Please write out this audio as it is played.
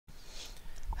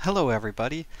Hello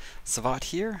everybody, Savat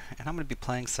here, and I'm going to be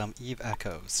playing some Eve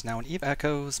Echoes. Now in Eve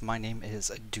Echoes, my name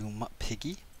is Doom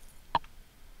Piggy,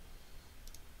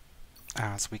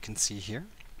 as we can see here.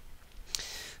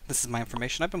 This is my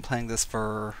information. I've been playing this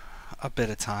for a bit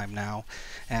of time now,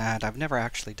 and I've never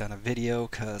actually done a video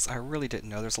because I really didn't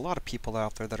know. There's a lot of people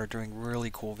out there that are doing really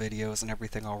cool videos and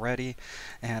everything already,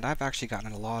 and I've actually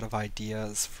gotten a lot of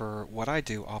ideas for what I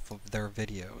do off of their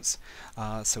videos.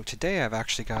 So today I've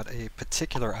actually got a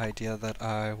particular idea that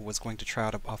I was going to try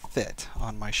out a fit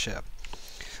on my ship.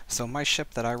 So my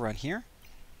ship that I run here,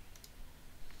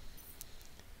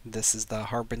 this is the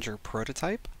Harbinger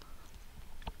prototype,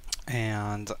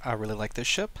 and I really like this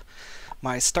ship.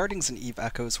 My startings in Eve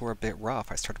Echoes were a bit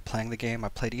rough. I started playing the game. I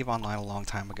played Eve Online a long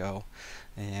time ago,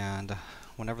 and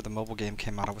whenever the mobile game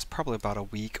came out, I was probably about a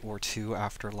week or two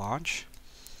after launch.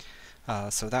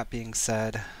 So that being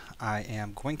said, I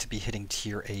am going to be hitting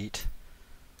Tier 8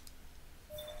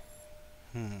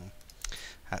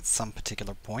 at some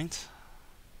particular point.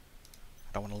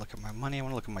 I don't want to look at my money, I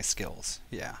want to look at my skills.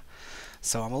 Yeah.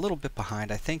 So I'm a little bit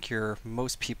behind. I think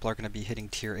most people are going to be hitting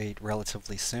Tier 8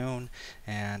 relatively soon,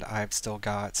 and I've still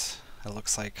got, it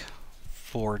looks like,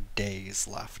 4 days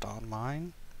left on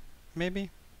mine.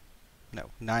 Maybe? No,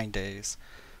 9 days.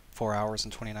 4 hours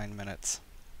and 29 minutes.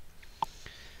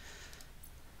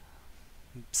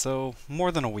 So,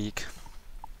 more than a week,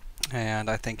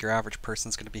 and I think your average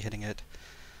person's going to be hitting it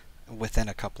within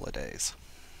a couple of days.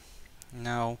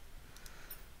 Now,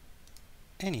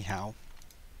 anyhow,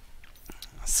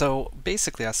 so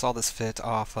basically I saw this fit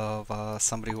off of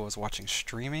somebody who was watching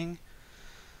streaming,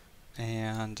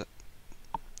 and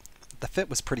the fit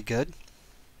was pretty good.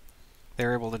 They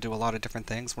were able to do a lot of different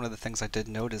things. One of the things I did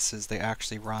notice is they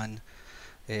actually run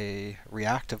a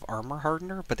reactive armor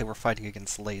hardener, but they were fighting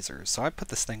against lasers. So I put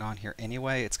this thing on here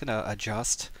anyway. It's going to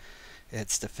adjust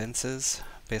its defenses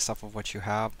based off of what you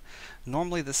have.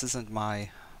 Normally this isn't my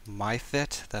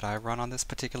fit that I run on this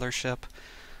particular ship.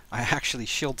 I actually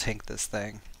shield tank this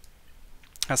thing.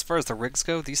 As far as the rigs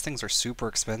go, these things are super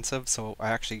expensive, so I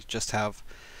actually just have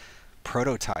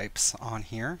prototypes on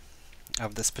here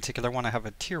of this particular one. I have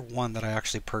a Tier 1 that I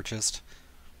actually purchased.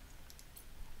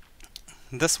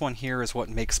 This one here is what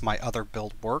makes my other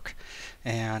build work,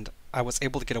 and I was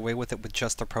able to get away with it with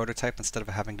just the prototype instead of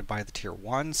having to buy the Tier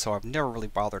 1, so I've never really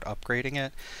bothered upgrading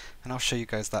it, and I'll show you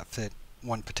guys that fit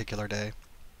one particular day.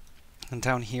 And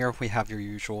down here we have your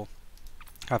usual.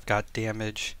 I've got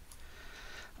damage,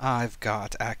 I've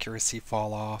got accuracy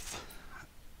fall off,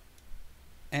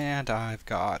 and I've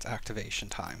got activation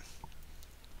time.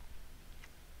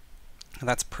 And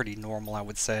that's pretty normal, I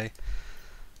would say.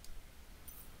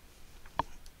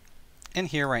 In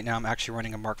here right now I'm actually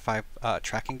running a Mark V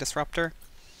tracking disruptor.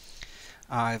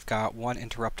 I've got one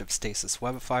interruptive stasis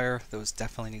webifier. Those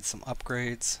definitely need some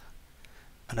upgrades.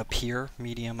 An Appear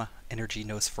medium energy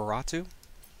Nosferatu.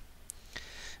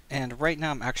 And right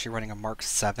now I'm actually running a Mark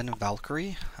 7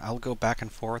 Valkyrie. I'll go back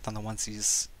and forth on the ones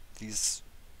these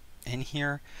in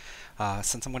here.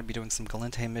 Since I'm going to be doing some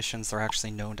Galente missions, they're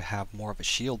actually known to have more of a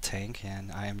shield tank,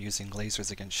 and I am using lasers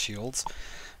against shields.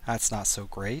 That's not so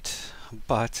great,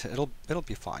 but it'll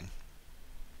be fine.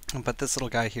 But this little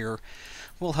guy here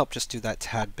will help just do that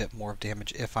tad bit more of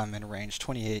damage if I'm in range.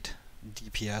 28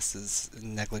 DPS is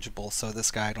negligible, so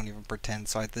this guy I don't even pretend.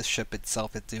 So this ship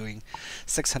itself is doing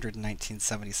 619.76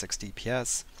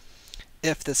 DPS.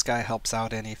 If this guy helps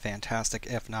out any, fantastic.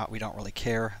 If not, we don't really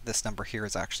care. This number here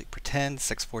is actually pretend,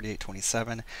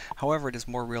 648.27. However, it is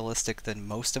more realistic than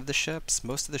most of the ships.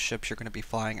 Most of the ships you're going to be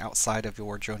flying outside of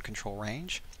your drone control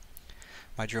range.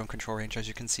 My drone control range, as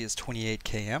you can see, is 28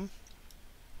 km.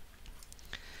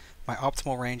 My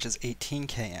optimal range is 18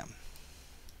 km.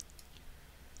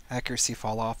 Accuracy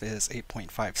fall off is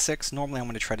 8.56. Normally I'm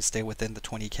going to try to stay within the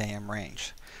 20 km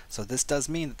range. So this does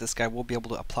mean that this guy will be able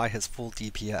to apply his full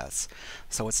DPS.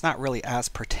 So it's not really as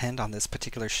pretend on this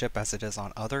particular ship as it is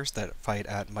on others that fight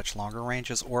at much longer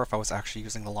ranges, or if I was actually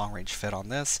using the long range fit on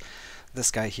this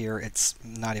guy here, it's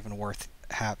not even worth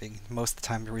having. Most of the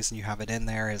time the reason you have it in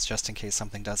there is just in case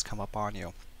something does come up on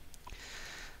you.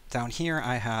 Down here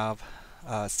I have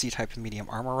a C-type medium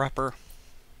armor repper.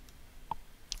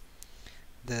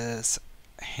 This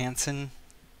Hansen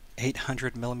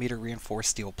 800mm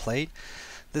reinforced steel plate.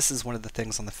 This is one of the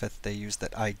things on the 5th they use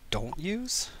that I don't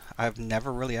use. I've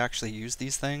never really actually used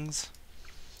these things.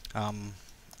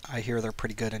 I hear they're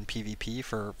pretty good in PvP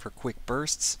for quick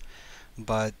bursts,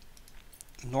 but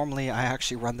normally I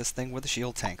actually run this thing with a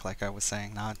shield tank, like I was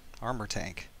saying, not armor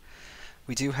tank.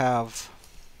 We do have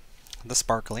the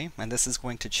Sparkly, and this is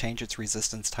going to change its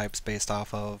resistance types based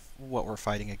off of what we're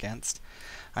fighting against.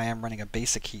 I am running a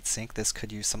basic heatsink. This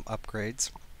could use some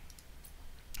upgrades.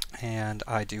 and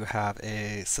I do have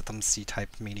a Sitham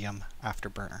C-type medium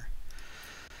afterburner.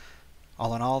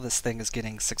 All in all, this thing is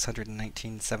getting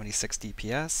 619.76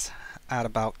 DPS at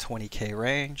about 20k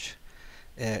range.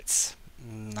 It's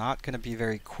not going to be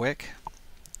very quick.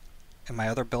 In my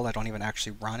other build, I don't even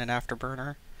actually run an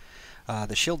afterburner.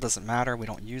 The shield doesn't matter, we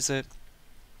don't use it.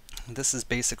 This is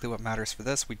basically what matters for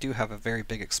this. We do have a very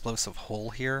big explosive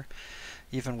hole here.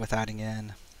 Even with adding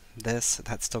in this,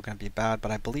 that's still going to be bad,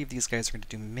 but I believe these guys are going to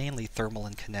do mainly thermal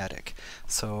and kinetic.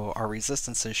 So our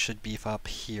resistances should beef up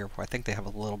here, where I think they have a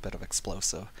little bit of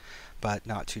explosive, but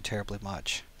not too terribly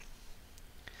much.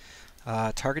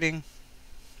 Targeting,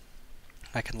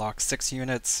 I can lock 6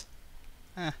 units.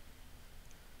 I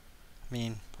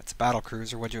mean, it's a battle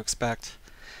cruiser, what'd you expect?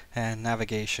 And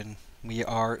navigation, we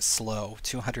are slow,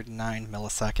 209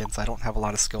 milliseconds. I don't have a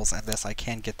lot of skills in this. I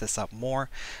can get this up more,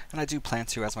 and I do plan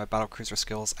to as my battlecruiser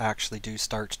skills actually do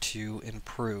start to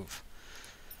improve.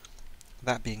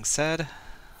 That being said,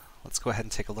 let's go ahead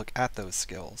and take a look at those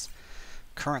skills.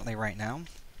 Currently right now,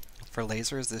 for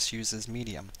lasers, this uses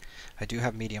medium. I do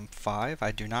have medium 5.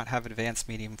 I do not have advanced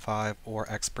medium 5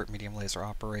 or expert medium laser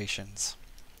operations.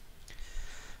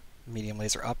 Medium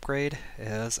laser upgrade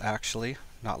is actually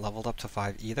not leveled up to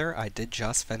 5 either. I did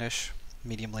just finish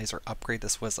medium laser upgrade.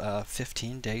 This was a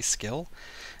 15-day skill,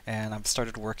 and I've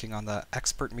started working on the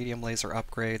expert medium laser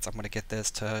upgrades. I'm going to get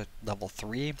this to level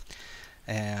 3,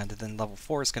 and then level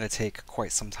 4 is going to take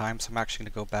quite some time, so I'm actually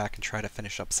going to go back and try to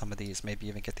finish up some of these, maybe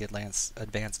even get the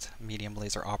advanced medium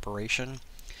laser operation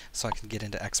so I can get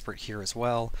into expert here as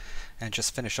well, and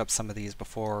just finish up some of these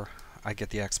before I get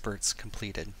the experts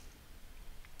completed.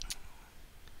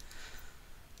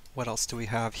 What else do we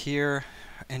have here?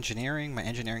 Engineering. My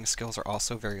engineering skills are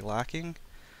also very lacking.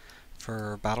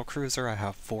 For battlecruiser, I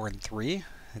have 4 and 3.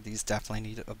 These definitely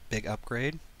need a big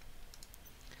upgrade.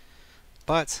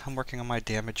 But I'm working on my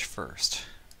damage first.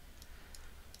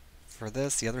 For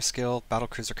this, the other skill,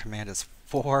 battlecruiser command, is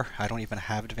 4. I don't even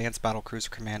have advanced battlecruiser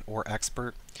command or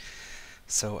expert.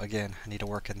 So again, I need to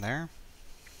work in there.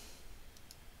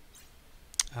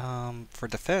 For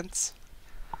defense,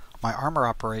 my armor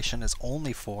operation is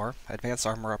only 4, advanced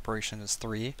armor operation is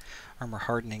 3, armor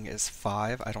hardening is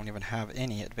 5, I don't even have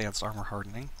any advanced armor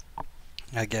hardening.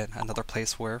 Again, another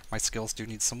place where my skills do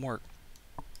need some work.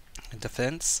 In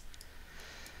defense,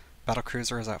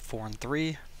 battlecruiser is at 4 and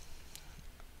 3.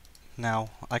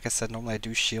 Now, like I said, normally I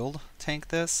do shield tank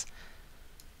this.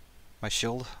 My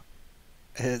shield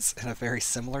is in a very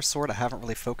similar sort. I haven't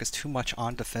really focused too much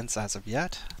on defense as of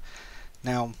yet.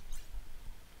 Now,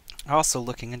 also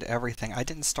looking into everything, I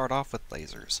didn't start off with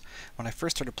lasers. When I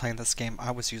first started playing this game, I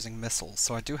was using missiles,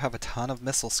 so I do have a ton of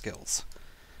missile skills.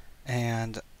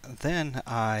 And then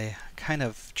I kind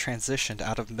of transitioned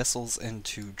out of missiles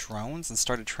into drones and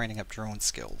started training up drone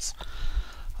skills.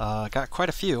 Got quite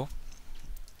a few,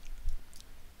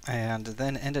 and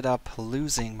then ended up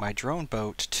losing my drone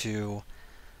boat to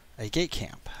a gate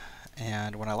camp.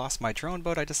 And when I lost my drone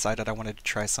boat, I decided I wanted to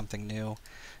try something new,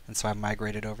 and so I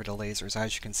migrated over to lasers.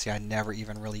 As you can see, I never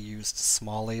even really used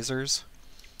small lasers.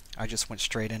 I just went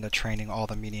straight into training all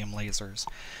the medium lasers.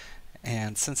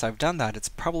 And since I've done that, it's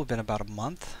probably been about a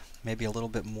month, maybe a little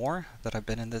bit more, that I've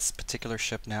been in this particular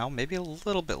ship now. Maybe a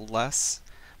little bit less,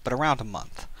 but around a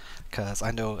month. Because I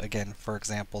know, again, for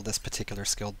example, this particular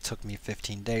skill took me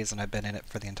 15 days, and I've been in it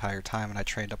for the entire time, and I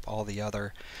trained up all the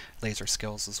other laser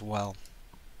skills as well.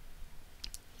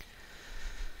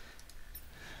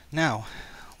 Now,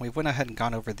 we went ahead and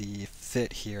gone over the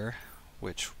fit here,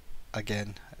 which,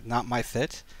 again, not my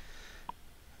fit,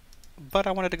 but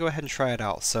I wanted to go ahead and try it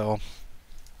out. So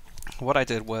what I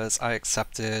did was I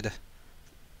accepted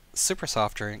super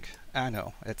soft drink. I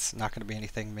know, it's not going to be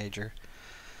anything major.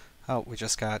 Oh, we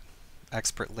just got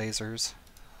expert lasers.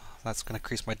 That's going to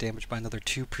increase my damage by another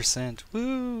 2%.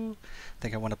 Woo! I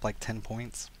think I went up like 10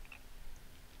 points.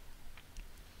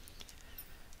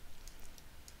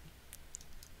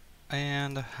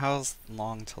 And how's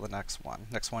long till the next one?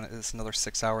 Next one is another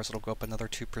 6 hours. It'll go up another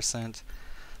 2%.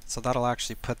 So that'll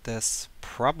actually put this,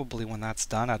 probably when that's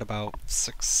done, at about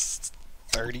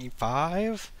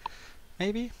 635,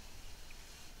 maybe?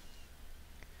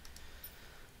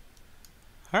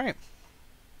 Alright.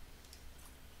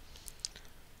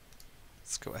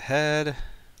 Let's go ahead,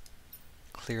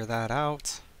 clear that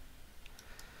out,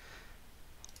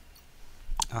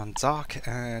 undock,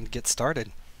 and get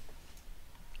started.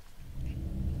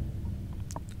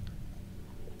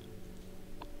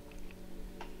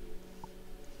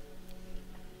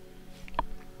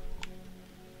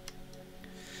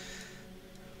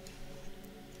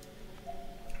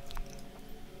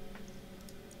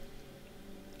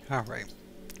 Alright,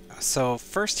 So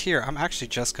first here, I'm actually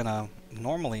just gonna,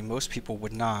 normally most people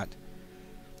would not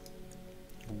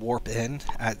warp in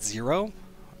at 0,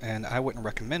 and I wouldn't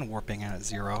recommend warping in at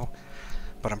 0,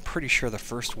 but I'm pretty sure the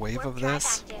first wave of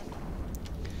this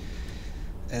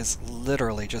is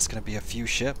literally just gonna be a few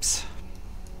ships.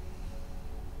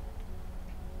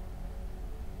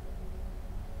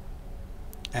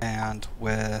 And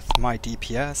with my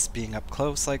DPS being up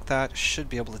close like that, should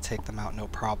be able to take them out no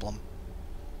problem.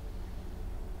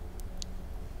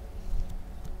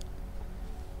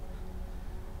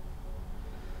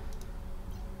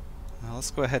 Now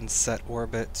let's go ahead and set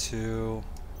orbit to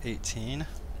 18.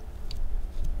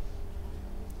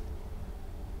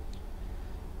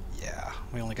 Yeah,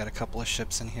 we only got a couple of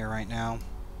ships in here right now.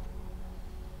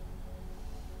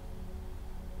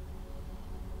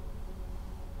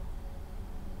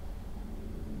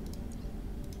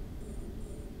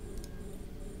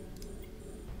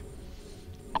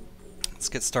 Let's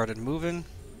get started moving,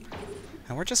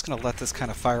 and we're just going to let this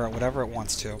kind of fire out whatever it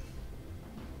wants to.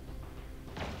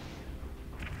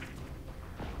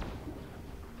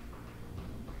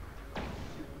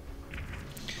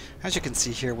 As you can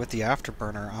see here with the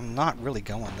afterburner, I'm not really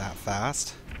going that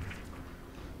fast.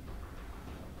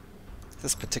 At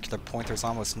this particular point, there's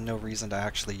almost no reason to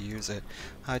actually use it.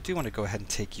 I do want to go ahead and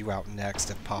take you out next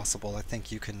if possible. I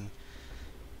think you can,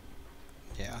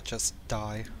 yeah, just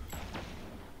die.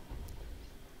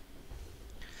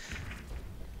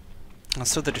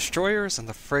 So the destroyers and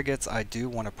the frigates I do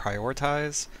want to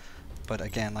prioritize, but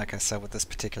again, like I said, with this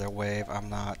particular wave, I'm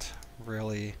not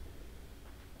really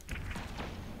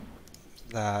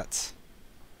that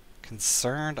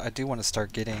concerned. I do want to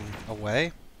start getting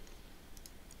away,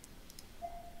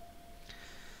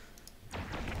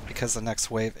 because the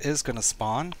next wave is going to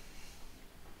spawn.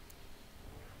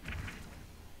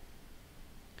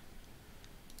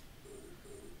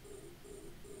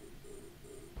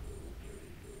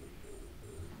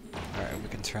 Alright, we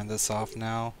can turn this off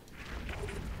now.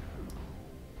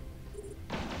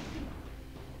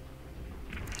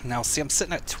 Now, see, I'm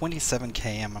sitting at 27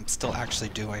 km. I'm still actually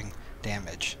doing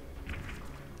damage.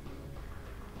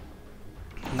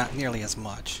 Not nearly as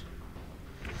much.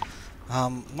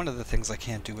 One of the things I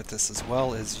can do with this as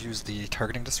well is use the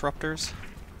targeting disruptors.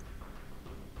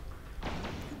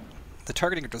 The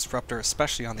targeting disruptor,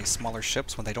 especially on these smaller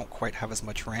ships when they don't quite have as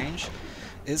much range,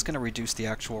 is going to reduce the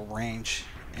actual range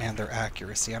and their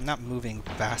accuracy. I'm not moving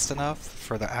fast enough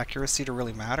for the accuracy to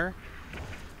really matter,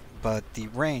 but the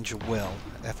range will,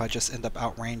 if I just end up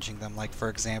outranging them. Like, for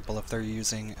example, if they're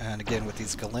using, and again with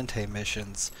these Galente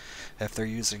missions, if they're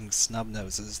using snub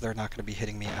noses, they're not going to be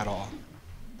hitting me at all.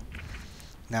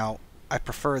 Now, I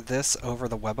prefer this over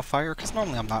the webifier, because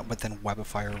normally I'm not within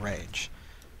webifier range.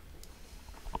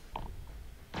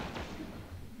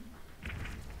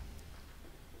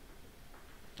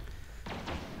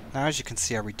 Now, as you can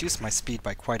see, I reduced my speed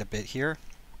by quite a bit here,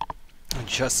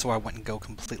 just so I wouldn't go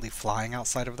completely flying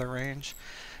outside of their range,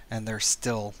 and they're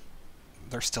still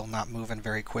not moving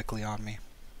very quickly on me.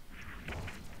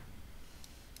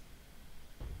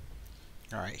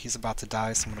 Alright, he's about to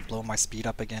die, so I'm going to blow my speed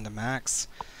up again to max.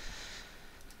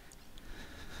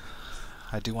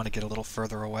 I do want to get a little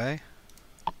further away,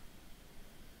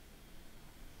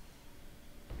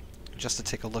 just to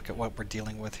take a look at what we're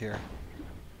dealing with here.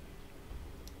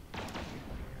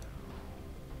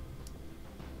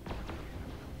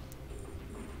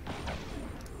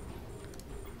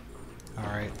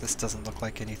 Alright, this doesn't look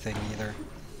like anything either.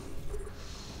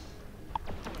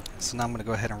 So now I'm going to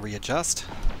go ahead and readjust.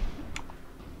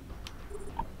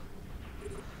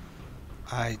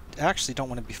 I actually don't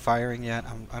want to be firing yet.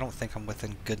 I don't think I'm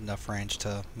within good enough range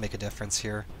to make a difference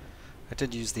here. I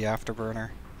did use the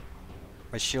afterburner.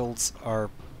 My shields are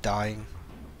dying.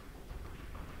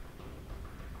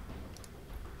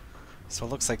 So it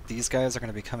looks like these guys are going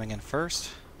to be coming in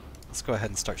first. Let's go ahead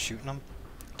and start shooting them.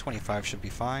 25 should be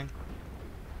fine.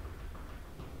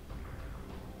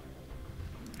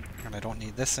 And I don't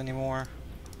need this anymore.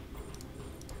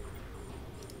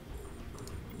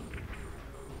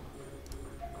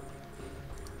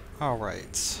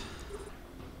 Alright.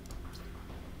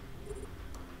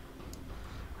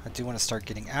 I do want to start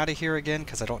getting out of here again,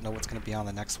 because I don't know what's going to be on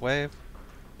the next wave.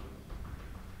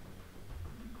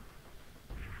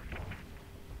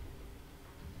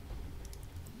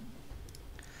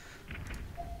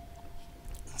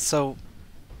 So,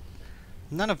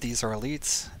 none of these are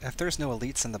elites. If there's no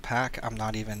elites in the pack, I'm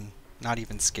not even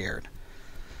scared.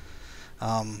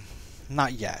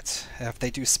 Not yet. If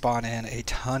they do spawn in a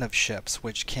ton of ships,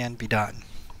 which can be done,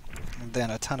 then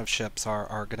a ton of ships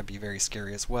are going to be very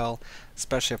scary as well,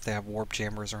 especially if they have warp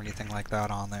jammers or anything like that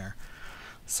on there.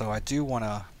 So I do want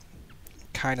to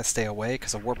kind of stay away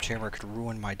because a warp jammer could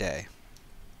ruin my day.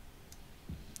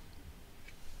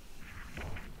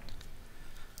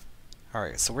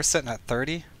 Alright, so we're sitting at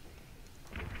 30.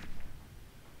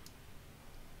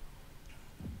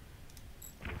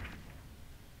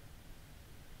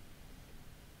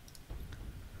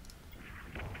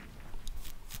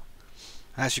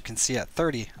 As you can see, at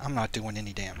 30, I'm not doing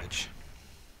any damage.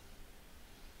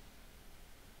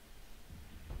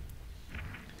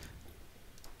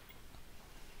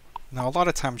 Now, a lot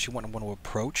of times you wouldn't want to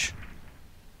approach,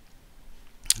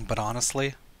 but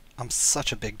honestly, I'm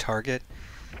such a big target,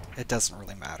 it doesn't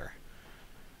really matter.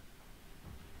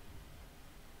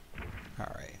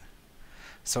 Alright.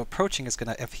 So approaching is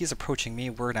going to, if he's approaching me,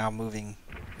 we're now moving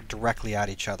directly at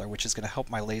each other, which is going to help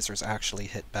my lasers actually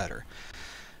hit better.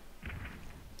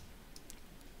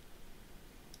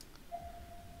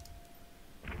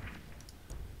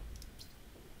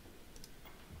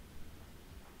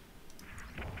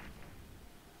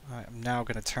 I'm now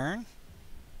going to turn.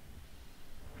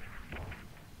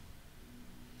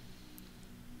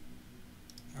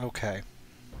 Okay.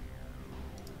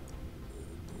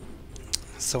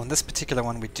 So in this particular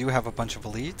one, we do have a bunch of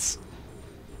elites.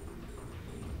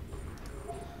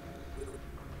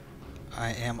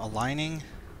 I am aligning.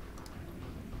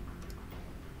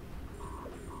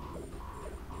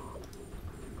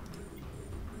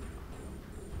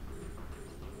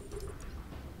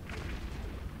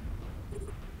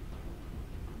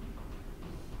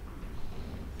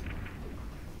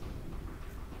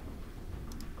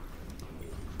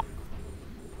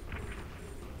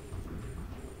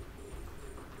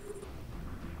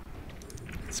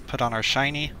 Let's put on our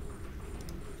shiny.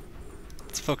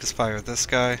 Let's focus fire this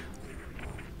guy.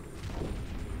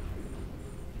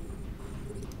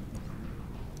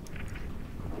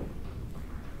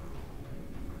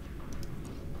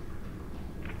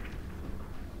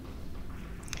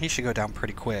 He should go down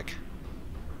pretty quick.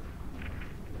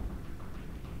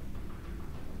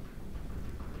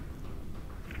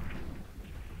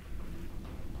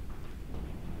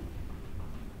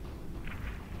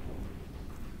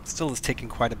 Still is taking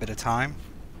quite a bit of time.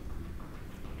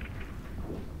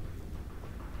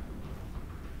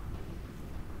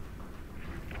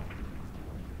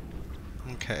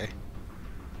 Okay.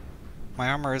 My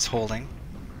armor is holding.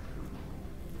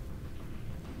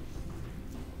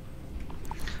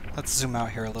 Let's zoom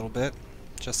out here a little bit,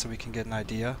 just so we can get an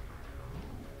idea.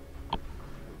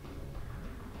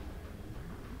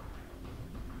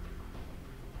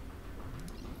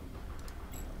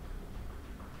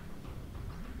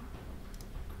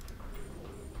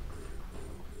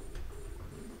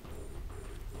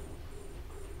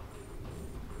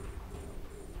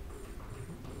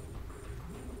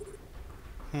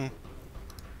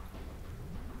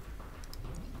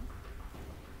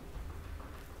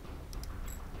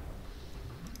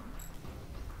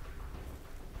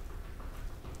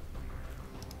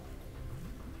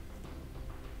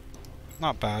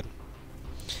 Not bad.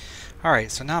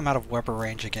 Alright, so now I'm out of Weber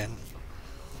range again.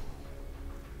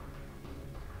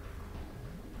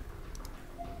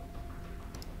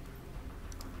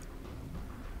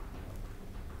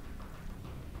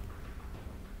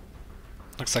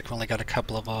 Looks like we only got a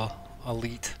couple of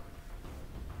elite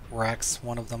racks.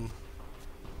 One of them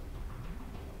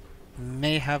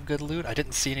may have good loot. I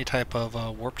didn't see any type of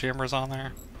warp jammers on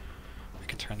there. I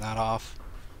can turn that off.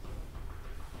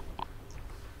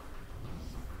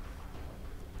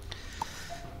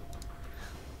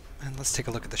 And let's take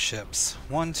a look at the ships.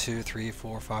 1, 2, 3,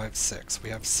 4, 5, 6.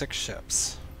 We have 6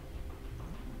 ships.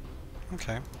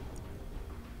 Okay.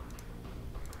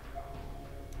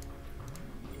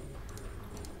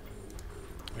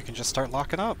 We can just start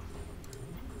locking up.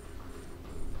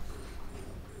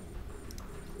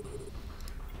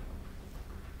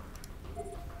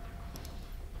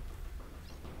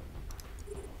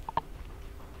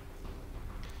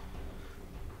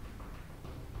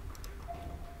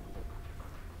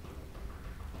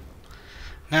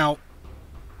 Now,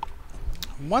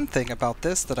 one thing about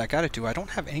this that I gotta do, I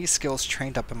don't have any skills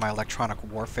trained up in my electronic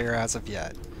warfare as of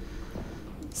yet.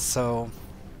 So,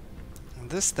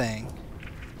 this thing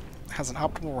has an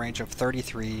optimal range of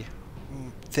 33,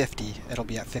 50. It'll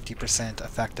be at 50%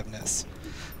 effectiveness.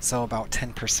 So about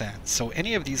 10%. So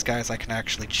any of these guys I can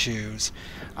actually choose.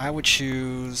 I would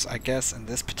choose, I guess in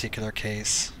this particular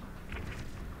case,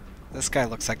 this guy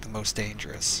looks like the most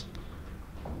dangerous.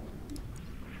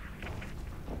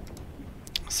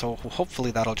 So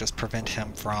hopefully that'll just prevent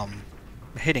him from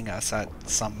hitting us at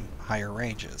some higher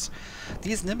ranges.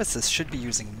 These Nemesis should be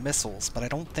using missiles, but I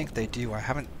don't think they do. I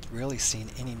haven't really seen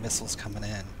any missiles coming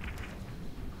in.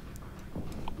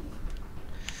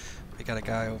 We got a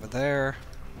guy over there.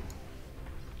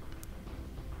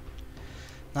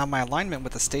 Now my alignment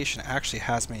with the station actually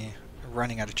has me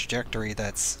running at a trajectory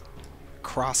that's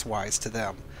crosswise to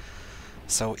them.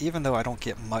 So even though I don't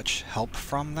get much help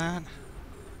from that,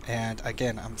 and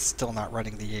again, I'm still not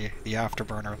running the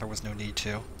afterburner, there was no need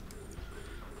to.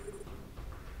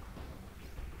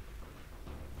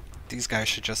 These guys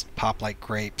should just pop like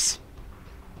grapes.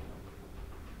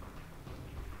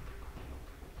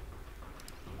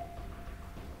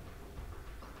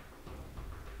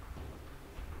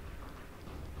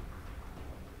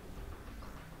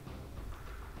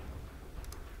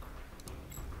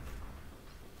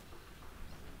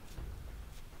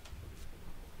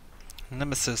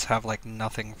 Nemesis have like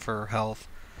nothing for health.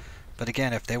 But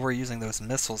again, if they were using those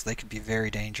missiles, they could be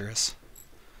very dangerous.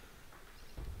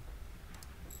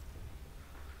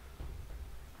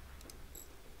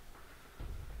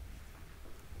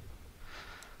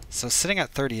 So sitting at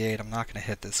 38, I'm not going to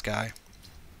hit this guy.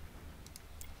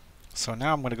 So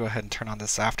now I'm going to go ahead and turn on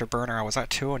this afterburner. I was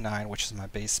at 209, which is my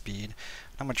base speed.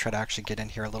 I'm going to try to actually get in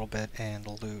here a little bit and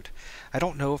loot. I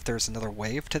don't know if there's another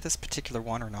wave to this particular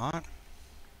one or not.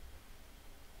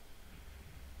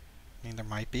 I mean, there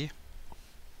might be.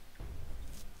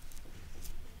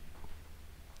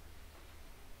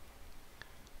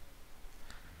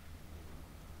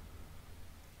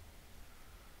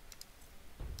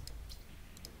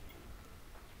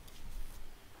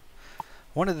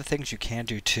 One of the things you can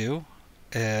do too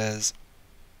is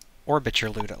orbit your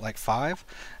loot at like 5,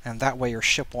 and that way your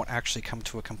ship won't actually come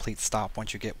to a complete stop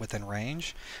once you get within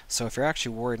range. So if you're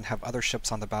actually worried and have other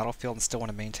ships on the battlefield and still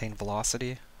want to maintain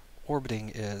velocity, orbiting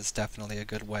is definitely a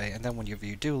good way. And then when you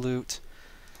do loot,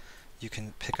 you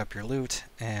can pick up your loot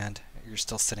and you're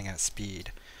still sitting at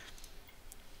speed.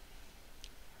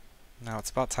 Now it's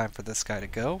about time for this guy to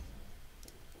go.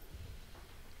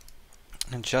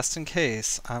 And just in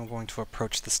case, I'm going to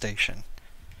approach the station.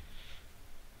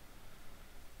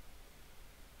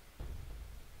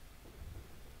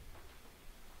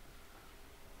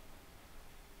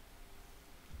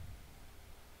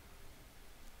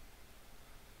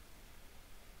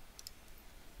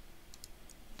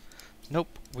 Nope,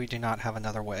 we do not have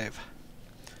another wave.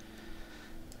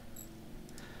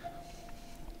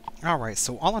 Alright,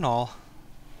 so all in all,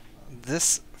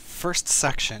 this first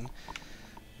section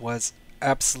was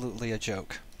absolutely a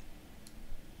joke.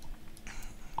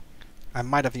 I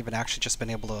might have even actually just been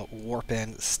able to warp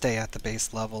in, stay at the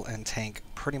base level, and tank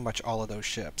pretty much all of those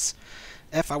ships.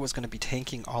 If I was going to be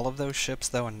tanking all of those ships,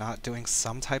 though, and not doing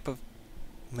some type of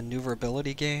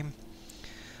maneuverability game,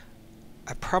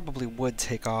 I probably would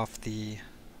take off the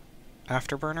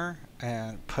afterburner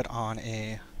and put on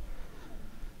a,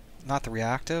 not the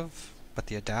reactive, but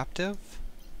the adaptive,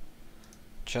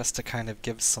 just to kind of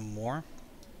give some more.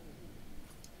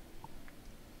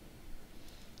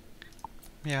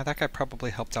 Yeah, that guy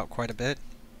probably helped out quite a bit.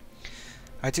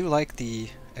 I do like the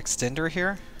extender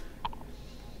here.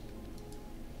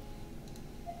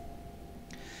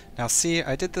 Now see,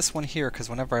 I did this one here because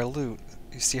whenever I loot,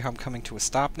 you see how I'm coming to a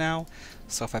stop now?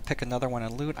 So if I pick another one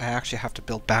and loot, I actually have to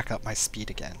build back up my speed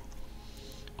again,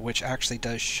 which actually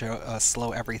does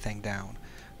slow everything down.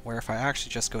 Where if I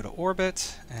actually just go to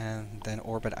orbit, and then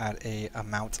orbit at a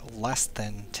amount less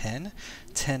than 10,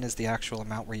 10 is the actual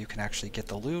amount where you can actually get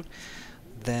the loot,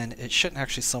 then it shouldn't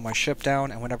actually slow my ship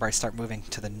down, and whenever I start moving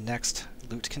to the next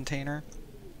loot container,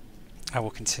 I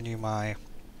will continue my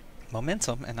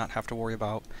momentum and not have to worry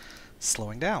about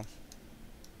slowing down.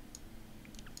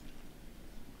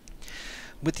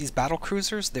 With these battle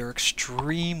cruisers, they're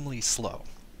extremely slow.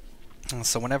 And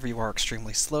so whenever you are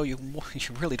extremely slow, you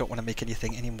really don't want to make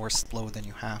anything any more slow than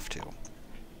you have to.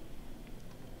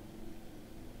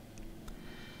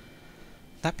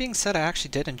 That being said, I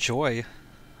actually did enjoy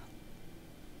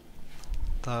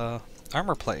the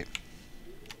armor plate.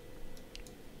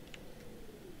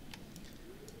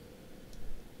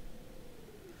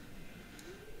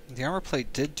 The armor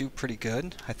plate did do pretty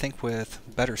good. I think with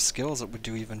better skills it would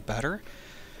do even better.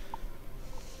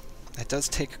 It does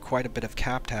take quite a bit of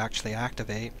cap to actually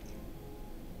activate,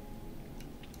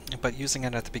 but using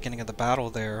it at the beginning of the battle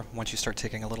there, once you start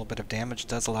taking a little bit of damage,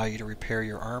 does allow you to repair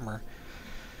your armor.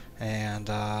 And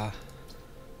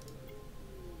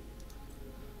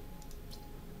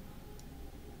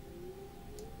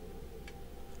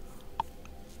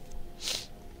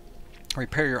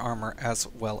repair your armor as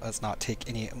well as not take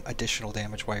any additional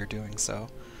damage while you're doing so.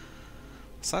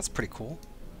 So that's pretty cool.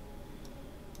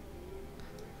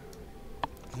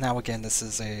 Now again, this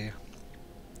is a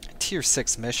tier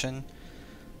 6 mission,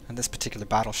 And this particular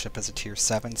battleship is a tier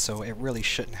 7, so it really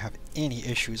shouldn't have any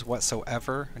issues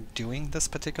whatsoever doing this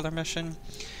particular mission,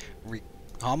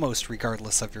 almost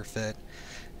regardless of your fit.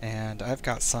 And I've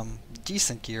got some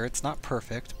decent gear. It's not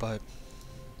perfect, but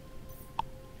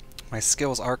my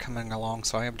skills are coming along,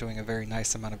 so I am doing a very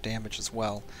nice amount of damage as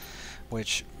well,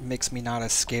 which makes me not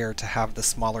as scared to have the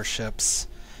smaller ships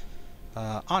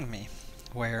on me,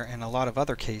 where in a lot of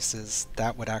other cases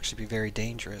that would actually be very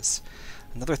dangerous.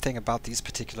 Another thing about these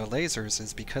particular lasers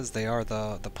is because they are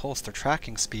the pulse, their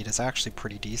tracking speed is actually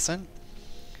pretty decent.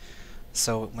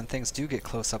 So when things do get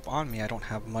close up on me, I don't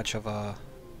have much of a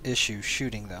issue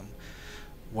shooting them.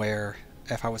 Where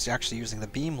if I was actually using the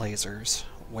beam lasers,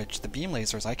 which the beam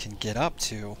lasers I can get up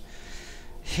to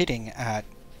hitting at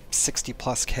 60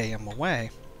 plus km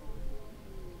away.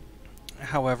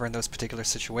 However, in those particular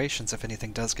situations, if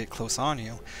anything does get close on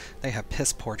you, they have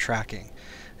piss poor tracking.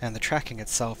 And the tracking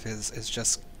itself is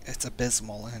just, it's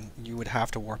abysmal, and you would have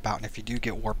to warp out. And if you do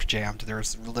get warp jammed,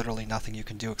 there's literally nothing you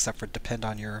can do except for depend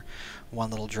on your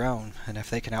one little drone. And if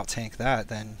they can out-tank that,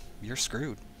 then you're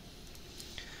screwed.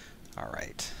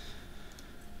 Alright.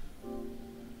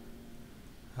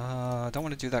 Don't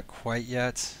want to do that quite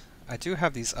yet. I do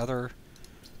have these other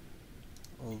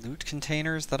loot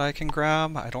containers that I can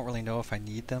grab. I don't really know if I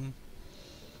need them.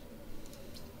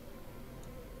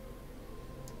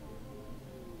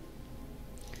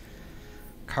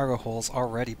 Cargo hole's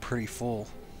already pretty full.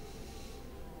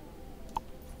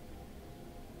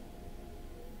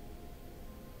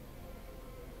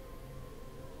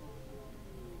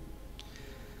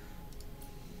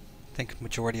 I think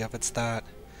majority of it's that.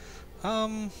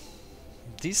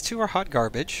 These two are hot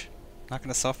garbage. Not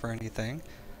gonna sell for anything.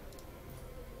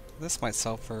 This might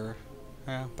sell for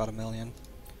about $1 million.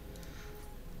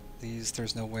 These,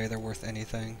 there's no way they're worth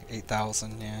anything.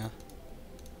 8,000, yeah.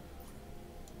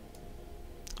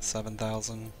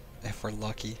 7,000 if we're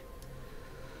lucky.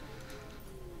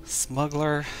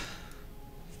 Smuggler,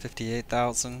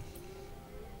 58,000.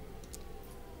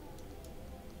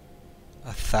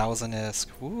 1,000 ISK.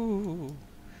 Woo!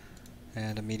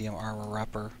 And a medium armor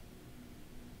repper.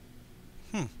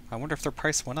 I wonder if their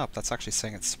price went up. That's actually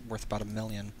saying it's worth about $1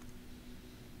 million.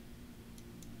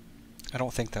 I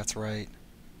don't think that's right.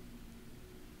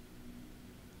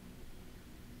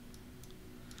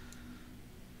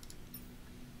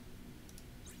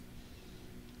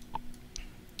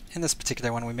 In this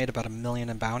particular one, we made about $1 million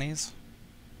in bounties.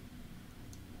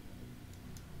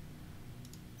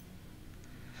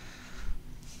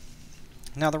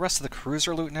 Now the rest of the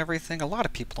cruiser loot and everything, a lot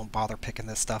of people don't bother picking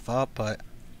this stuff up, but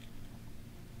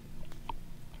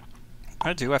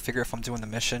I do. I figure if I'm doing the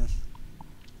mission,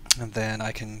 and then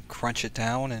I can crunch it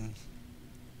down and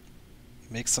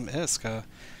make some ISK.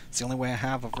 It's the only way I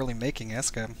have of really making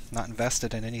ISK. I'm not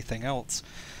invested in anything else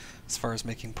as far as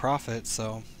making profit,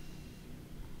 so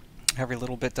every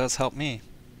little bit does help me.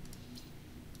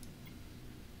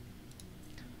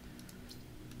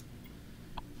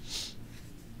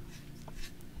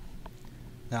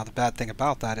 Now the bad thing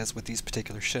about that is with these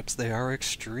particular ships, they are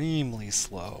extremely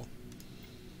slow.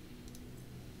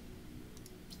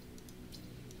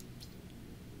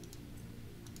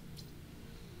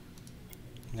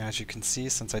 Now as you can see,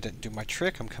 since I didn't do my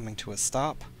trick, I'm coming to a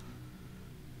stop.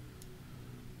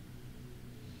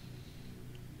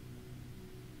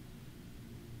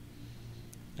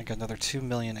 I got another 2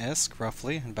 million ISK,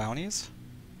 roughly, in bounties.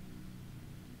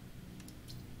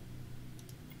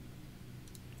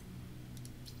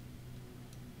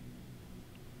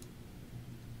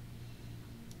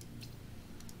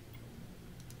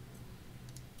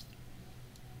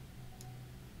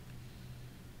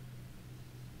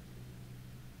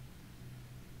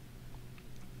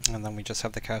 And then we just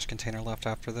have the cash container left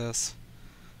after this.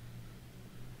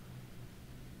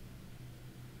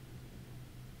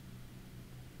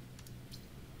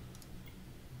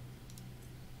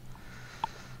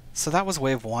 So that was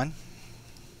wave 1.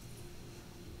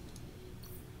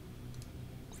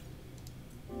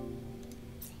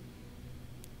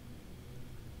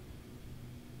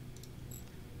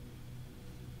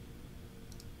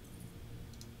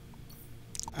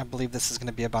 I believe this is going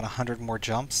to be about 100 more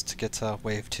jumps to get to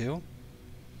wave 2.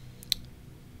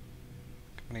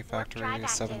 Company factory,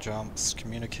 7 jumps,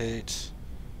 communicate.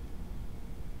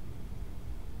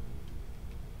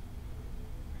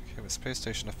 Okay, with space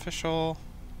station official.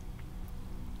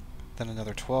 Then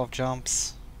another 12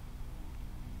 jumps.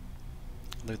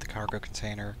 Loot the cargo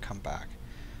container, come back.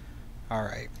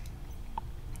 Alright.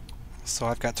 So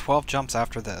I've got 12 jumps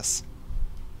after this.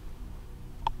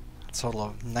 A total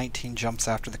of 19 jumps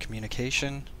after the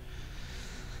communication.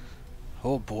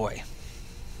 Oh boy.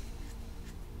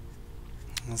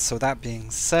 And so that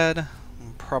being said,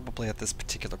 probably at this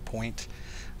particular point,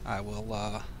 I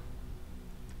will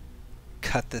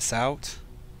cut this out.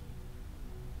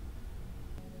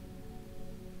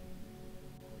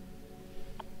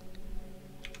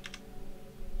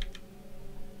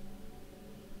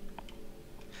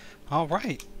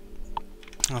 Alright,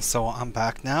 so I'm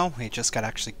back now. We just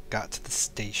actually got to the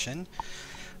station,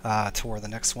 to where the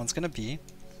next one's going to be.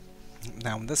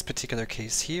 Now in this particular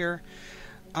case here,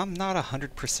 I'm not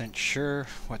 100% sure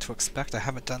what to expect. I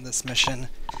haven't done this mission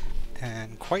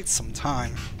in quite some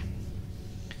time.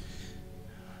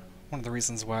 One of the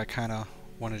reasons why I kind of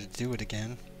wanted to do it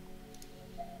again.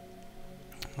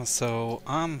 So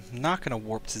I'm not going to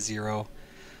warp to 0.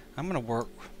 I'm going to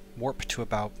warp to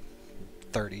about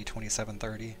 30, 27,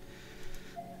 30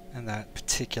 in that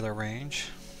particular range.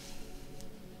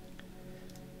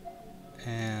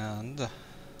 And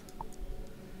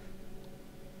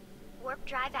warp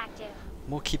drive active.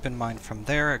 We'll keep in mind from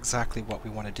there exactly what we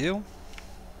want to do.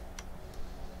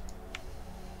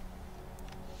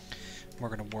 We're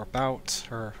going to warp out,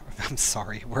 or I'm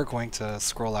sorry, we're going to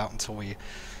scroll out until we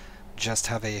just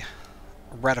have a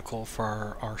reticle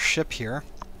for our ship here.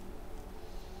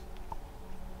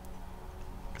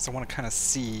 Because I want to kind of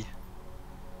see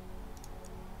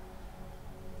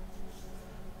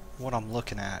what I'm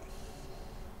looking at.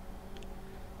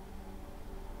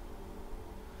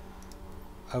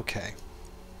 Okay.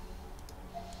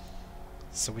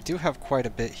 So we do have quite a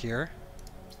bit here.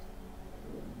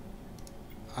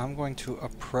 I'm going to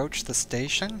approach the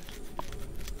station.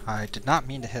 I did not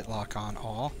mean to hit lock on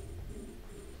all.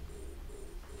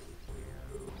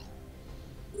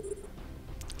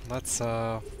 Let's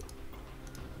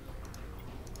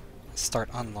start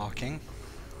unlocking.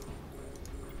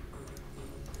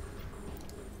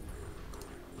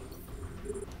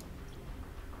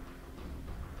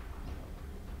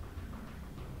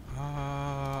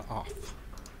 Off.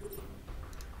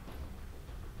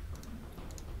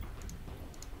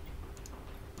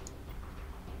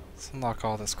 Let's unlock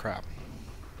all this crap.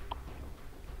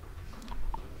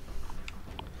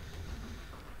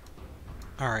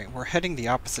 Alright, we're heading the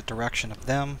opposite direction of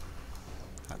them.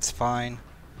 That's fine.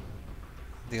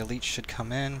 The elite should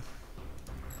come in.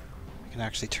 We can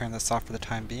actually turn this off for the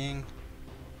time being.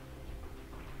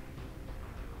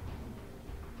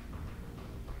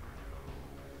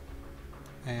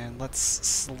 And let's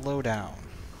slow down.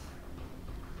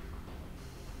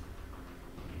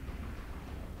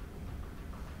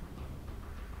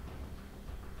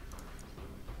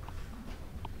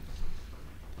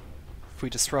 If we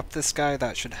disrupt this guy,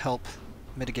 that should help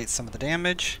mitigate some of the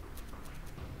damage.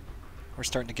 We're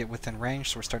starting to get within range,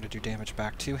 so we're starting to do damage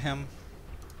back to him.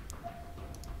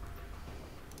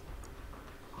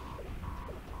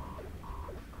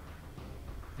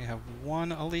 We have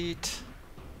one elite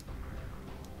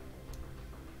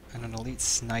and an elite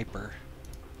sniper.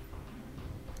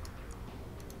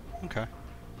 Okay.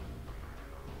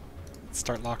 Let's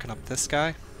start locking up this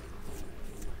guy.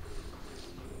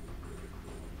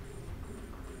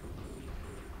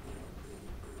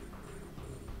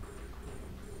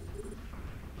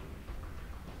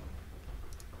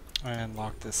 And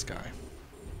lock this guy.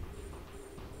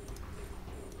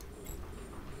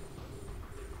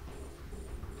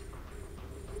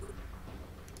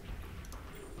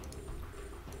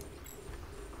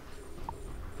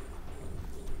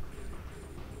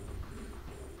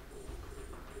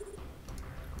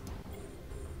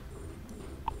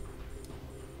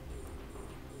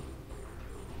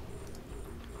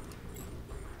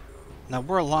 Now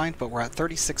we're aligned, but we're at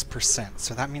 36%,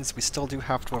 so that means we still do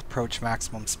have to approach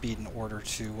maximum speed in order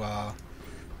to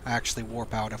actually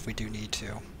warp out if we do need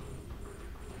to.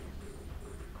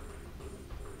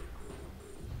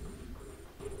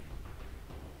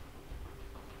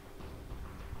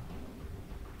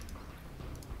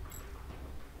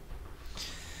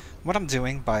 What I'm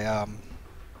doing by I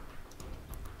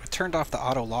turned off the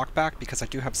auto lockback because I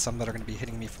do have some that are going to be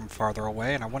hitting me from farther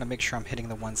away, and I want to make sure I'm hitting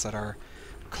the ones that are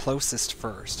closest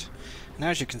first. And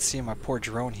as you can see, my poor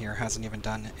drone here hasn't even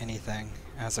done anything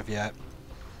as of yet.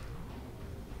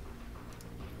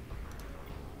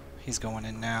 He's going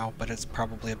in now, but it's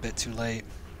probably a bit too late.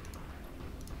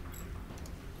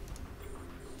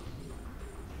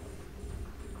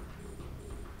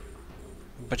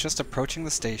 But just approaching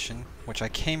the station, which I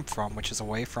came from, which is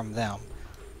away from them,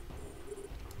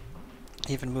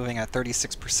 even moving at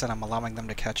 36%, I'm allowing them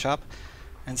to catch up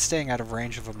and staying out of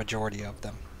range of a majority of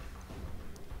them.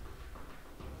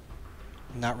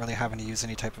 Not really having to use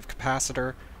any type of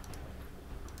capacitor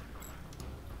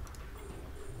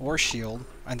or shield,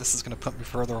 and this is going to put me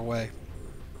further away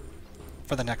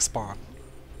for the next spawn.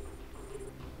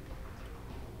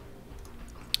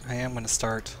 I am going to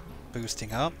start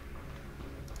boosting up.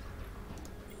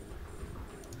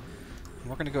 And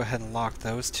we're going to go ahead and lock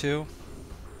those two.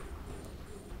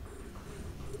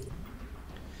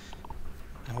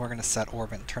 And we're going to set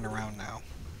orbit and turn around now.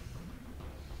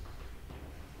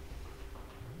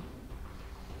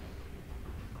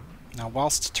 Now,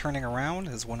 whilst turning around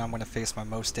is when I'm going to face my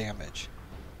most damage.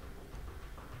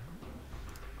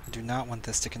 I do not want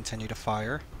this to continue to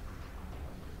fire.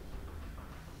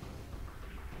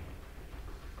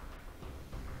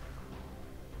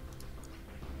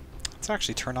 Let's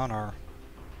actually turn on our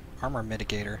armor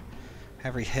mitigator.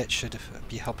 Every hit should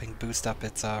be helping boost up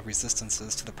its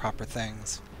resistances to the proper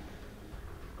things.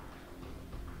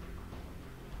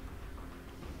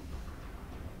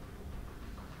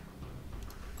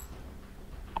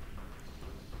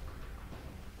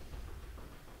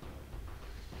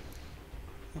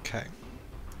 Okay.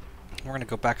 We're going to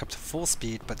go back up to full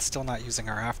speed, but still not using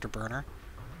our afterburner.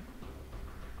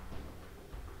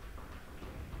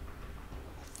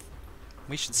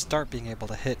 We should start being able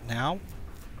to hit now,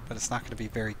 but it's not going to be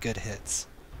very good hits.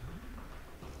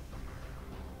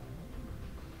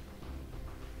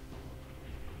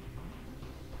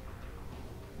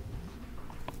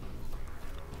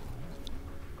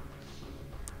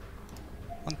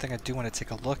 One thing I do want to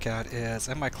take a look at is,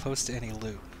 am I close to any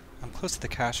loot? I'm close to the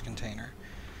cache container.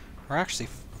 We're actually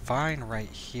fine right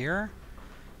here.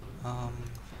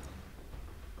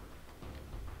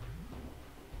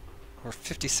 We're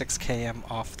 56 km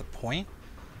off the point.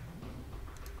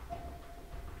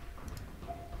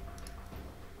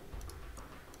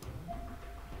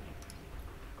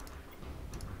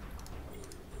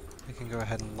 We can go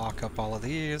ahead and lock up all of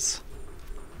these.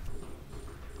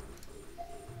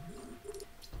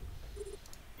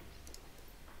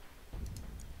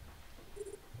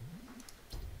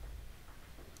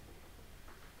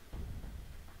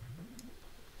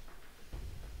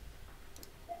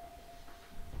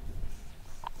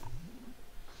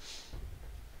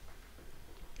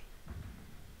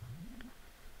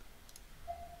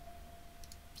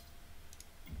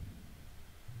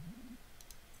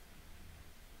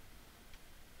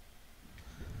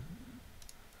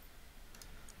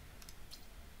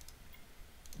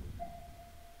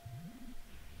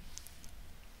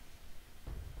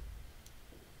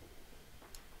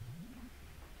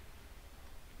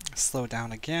 Slow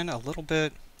down again a little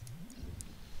bit.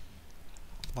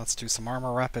 Let's do some armor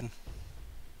repping.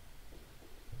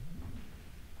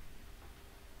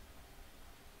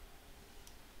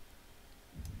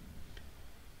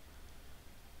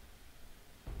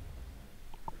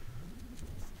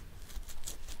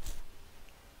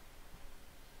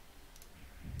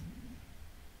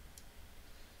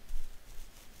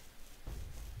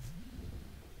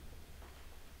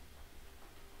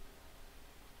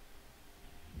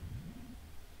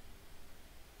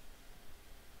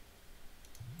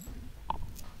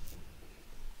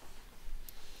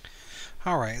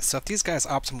 Alright, so if these guys'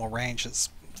 optimal range is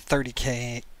 30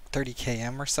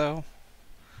 km or so,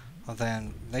 well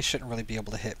then they shouldn't really be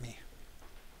able to hit me.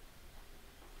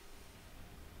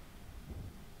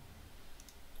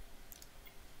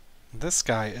 This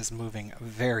guy is moving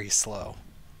very slow.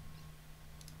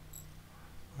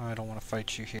 I don't want to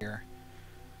fight you here.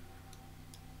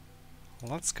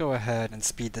 Let's go ahead and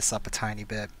speed this up a tiny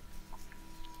bit.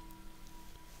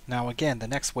 Now again, the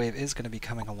next wave is going to be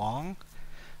coming along,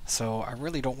 so I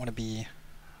really don't want to be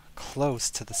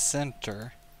close to the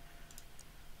center.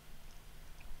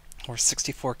 We're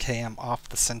 64 km off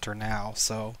the center now,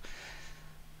 so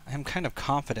I'm kind of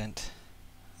confident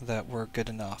that we're good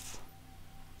enough.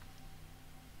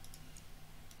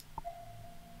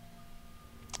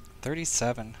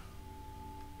 $37.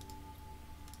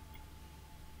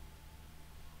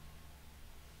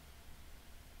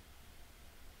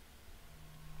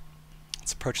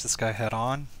 Let's approach this guy head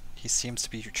on. He seems to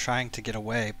be trying to get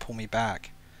away, pull me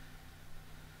back.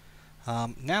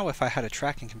 Now if I had a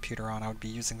tracking computer on, I would be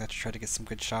using that to try to get some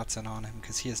good shots in on him,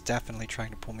 because he is definitely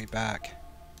trying to pull me back.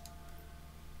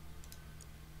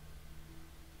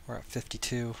 We're at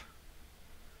 52.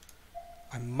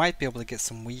 I might be able to get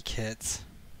some weak hits.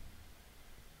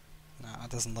 No, it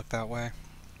doesn't look that way.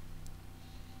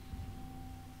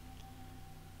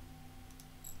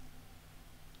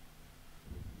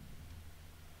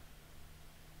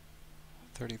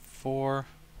 $34.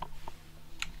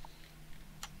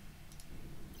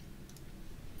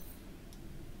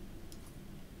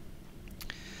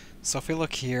 So if we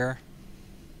look here,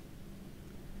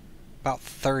 about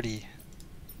 30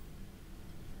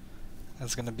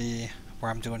 is going to be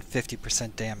where I'm doing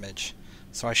 50% damage.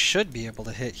 So I should be able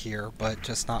to hit here, but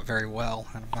just not very well,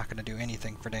 and I'm not going to do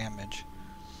anything for damage.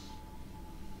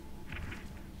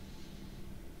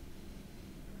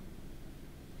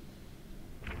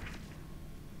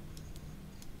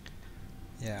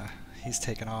 Yeah, he's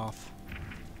taken off.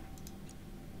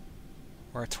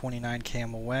 We're at 29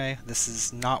 km away. This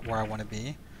is not where I want to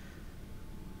be.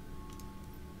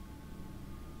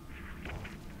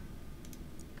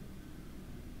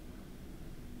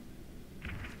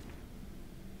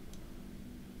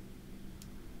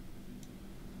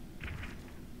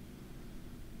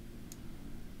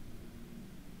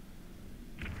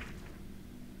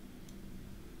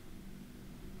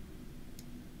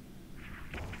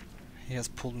 He has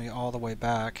pulled me all the way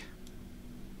back.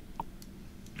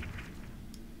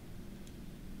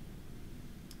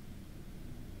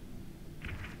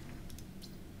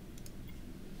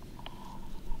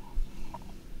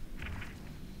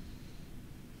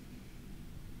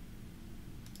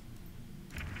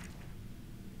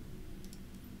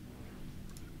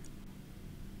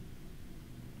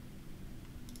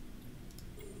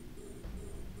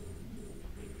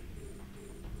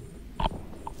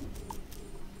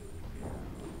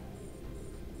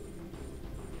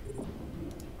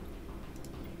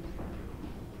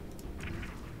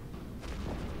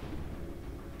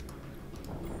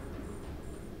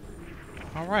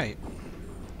 Alright.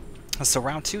 So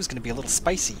round 2 is going to be a little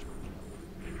spicy.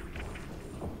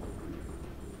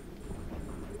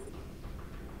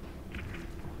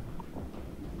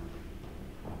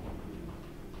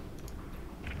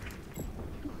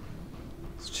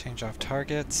 Let's change off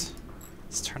targets.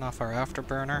 Let's turn off our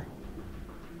afterburner.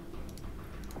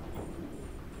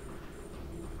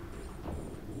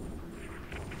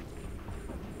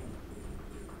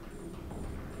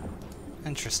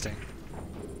 Interesting.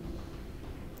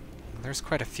 There's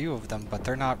quite a few of them, but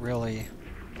they're not really...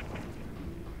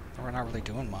 we're not really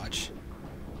doing much.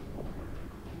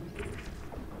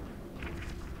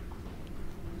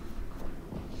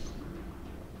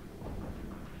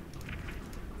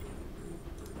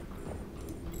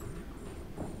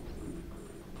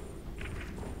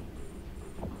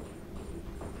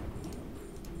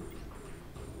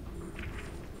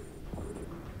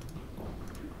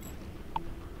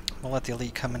 We'll let the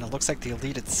elite come in. It looks like the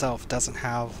elite itself doesn't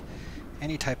have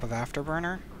any type of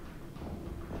afterburner.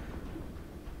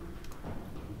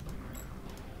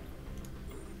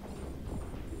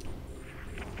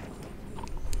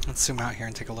 Let's zoom out here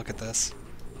and take a look at this.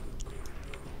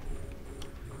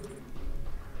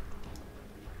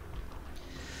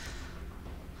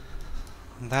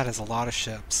 That is a lot of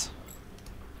ships.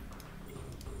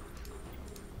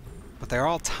 But they're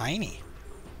all tiny.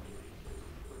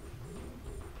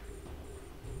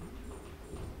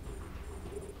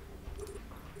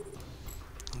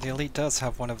 The elite does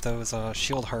have one of those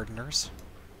shield hardeners.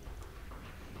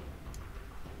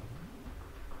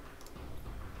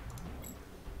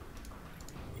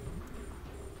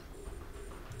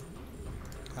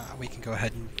 We can go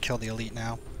ahead and kill the elite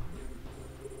now.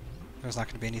 There's not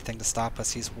going to be anything to stop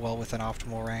us. He's well within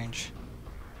optimal range.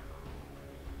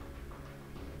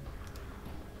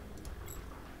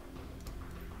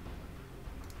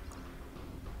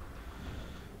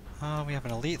 We have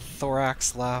an elite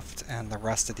thorax left, and the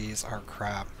rest of these are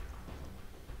crap.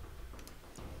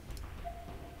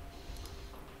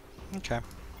 Okay.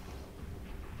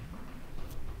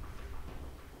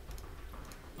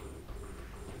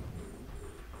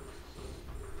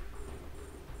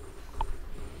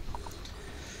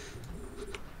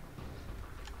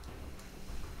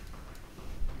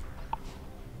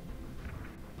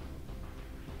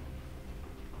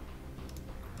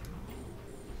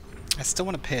 I still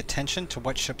want to pay attention to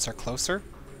what ships are closer.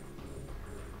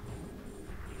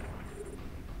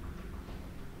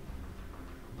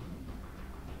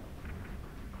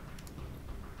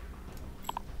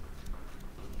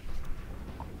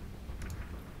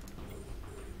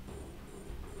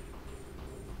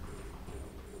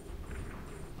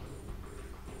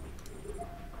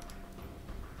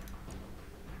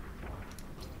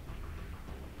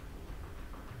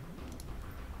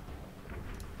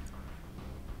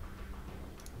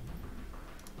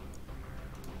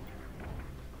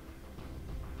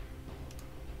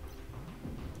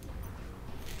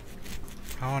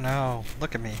 Oh no,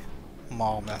 look at me. I'm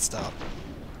all messed up.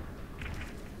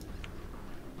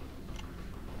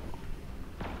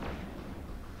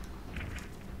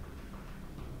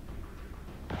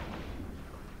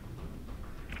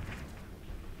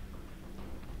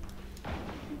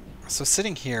 So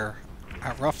sitting here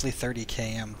at roughly 30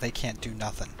 km, they can't do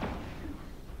nothing.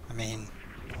 I mean,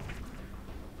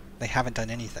 they haven't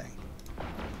done anything.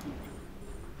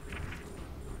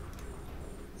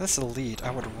 This elite,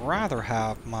 I would rather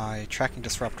have my tracking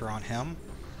disruptor on him.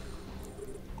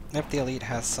 If the elite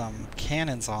has some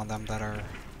cannons on them that are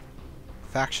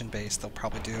faction based, they'll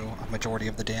probably do a majority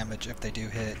of the damage if they do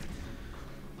hit.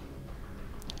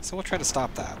 So we'll try to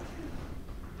stop that.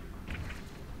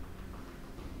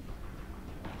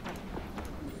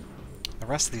 The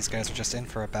rest of these guys are just in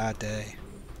for a bad day.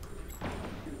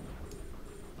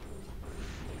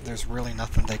 There's really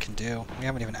nothing they can do. We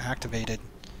haven't even activated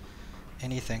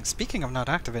anything. Speaking of not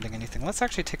activating anything, let's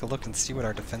actually take a look and see what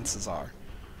our defenses are.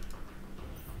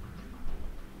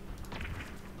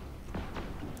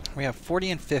 We have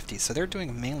 40 and 50, so they're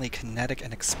doing mainly kinetic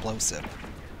and explosive.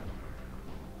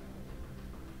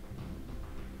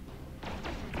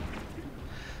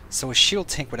 So a shield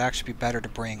tank would actually be better to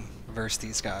bring versus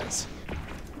these guys.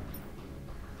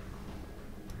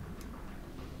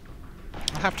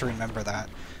 I'll have to remember that.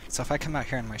 So if I come out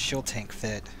here in my shield tank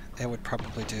fit, it would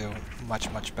probably do much,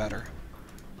 much better.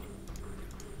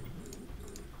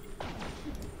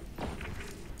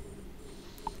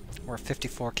 We're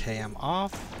 54 km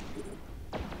off.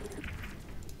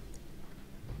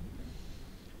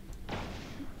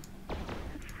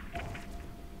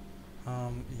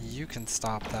 You can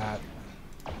stop that.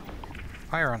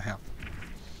 Fire on him.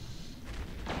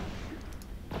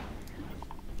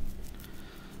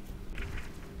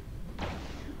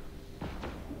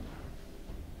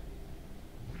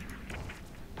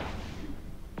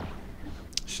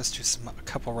 Let's just do a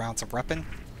couple rounds of repping.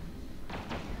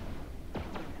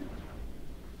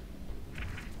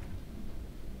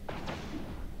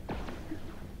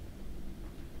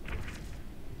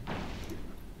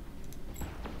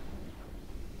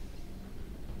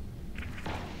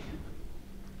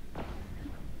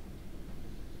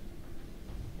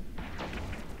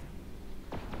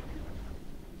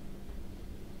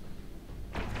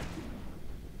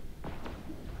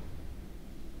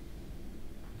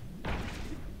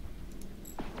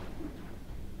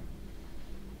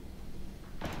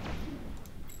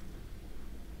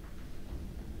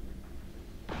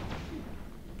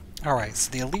 Alright, so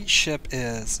the elite ship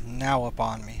is now up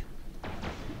on me.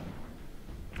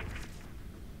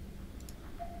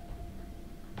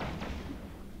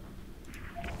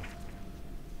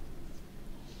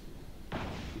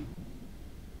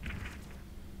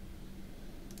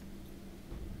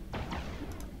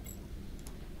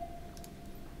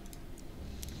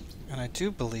 And I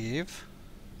do believe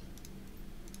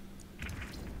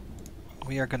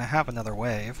we are going to have another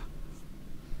wave.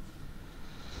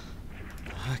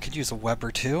 I could use a web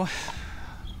or two.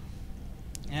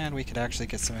 And we could actually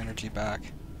get some energy back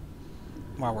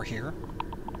while we're here.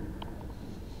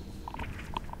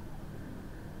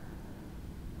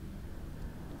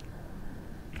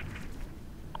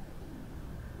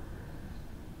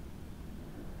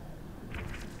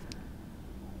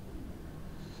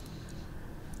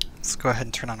 Let's go ahead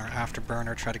and turn on our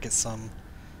afterburner, try to get some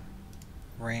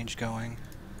range going.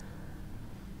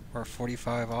 We're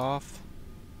 45 off.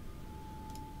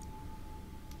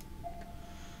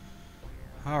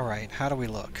 Alright, how do we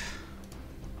look?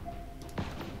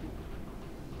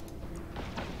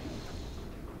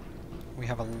 We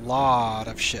have a lot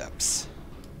of ships.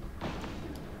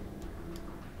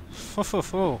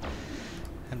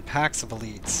 And packs of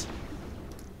elites.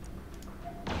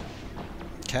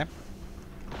 Okay.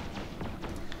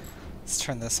 Let's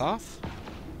turn this off.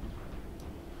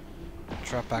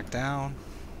 Drop back down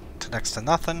to next to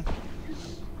nothing.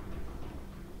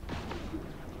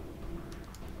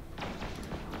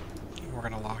 We're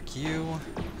gonna lock you,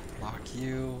 lock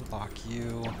you, lock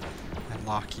you, and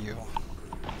lock you.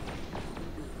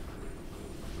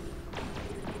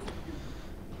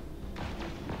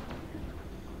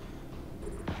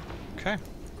 Okay.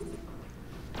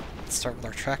 Let's start with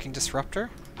our tracking disruptor.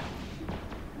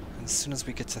 And as soon as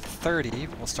we get to 30,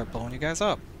 we'll start blowing you guys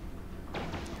up.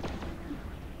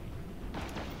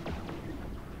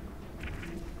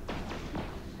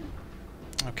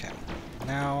 Okay.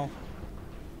 Now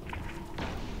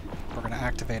we're going to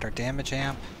activate our damage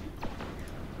amp.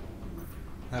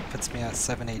 That puts me at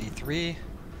 783,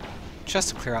 just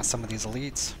to clear out some of these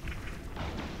elites.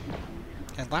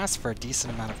 It lasts for a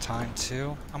decent amount of time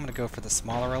too. I'm going to go for the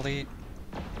smaller elite.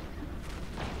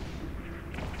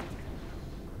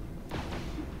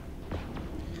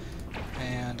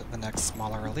 And the next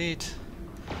smaller elite.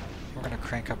 We're going to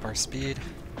crank up our speed.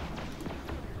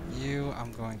 You,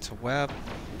 I'm going to web.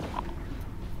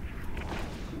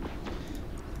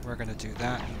 We're going to do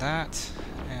that and that,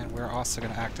 and we're also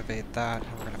going to activate that,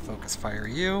 and we're going to focus fire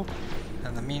you.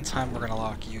 In the meantime, we're going to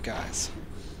lock you guys.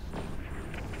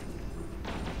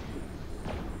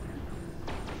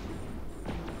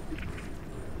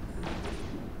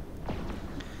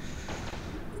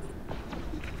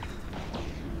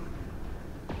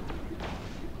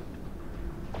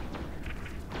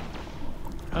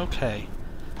 Okay.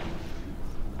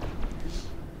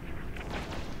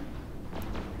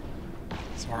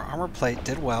 So our armor plate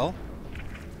did well.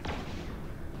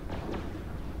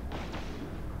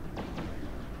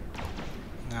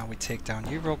 Now we take down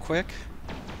you real quick.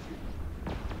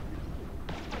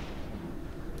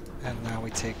 And now we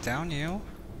take down you.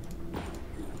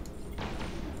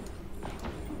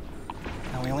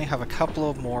 And we only have a couple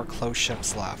of more close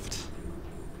ships left.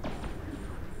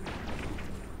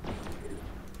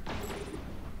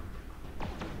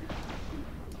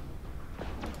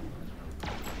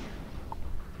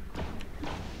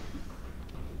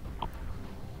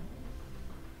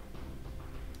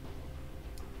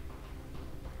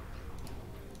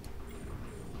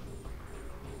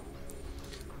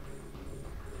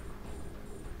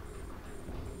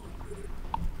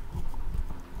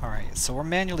 Alright, so we're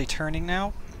manually turning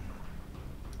now.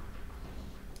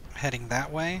 Heading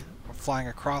that way. We're flying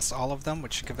across all of them,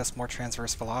 which should give us more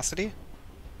transverse velocity.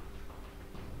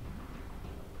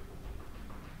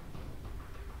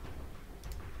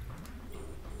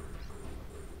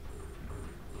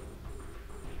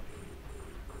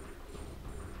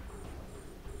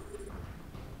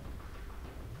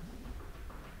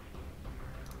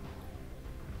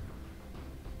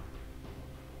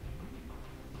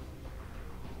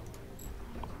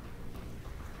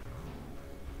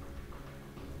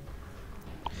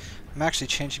 I'm actually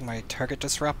changing my target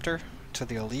disruptor to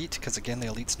the elite, because again, the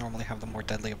elites normally have the more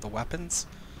deadly of the weapons.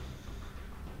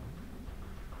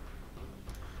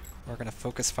 We're going to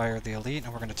focus fire the elite,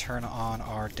 and we're going to turn on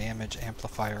our damage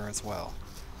amplifier as well.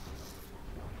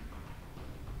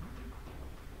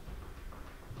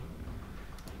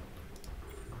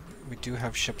 We do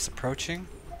have ships approaching,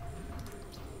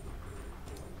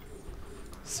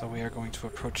 so we are going to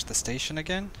approach the station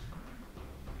again.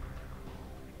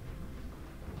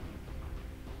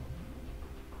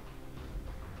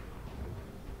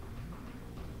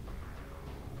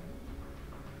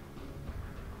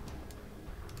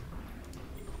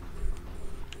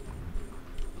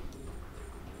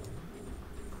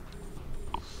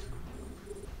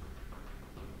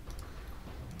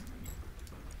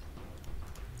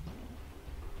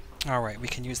 Alright, we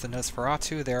can use the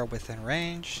Nosferatu, they're within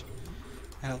range.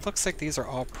 And it looks like these are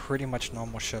all pretty much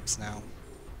normal ships now.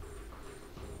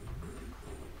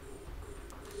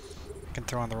 We can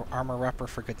throw on the armor wrapper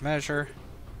for good measure.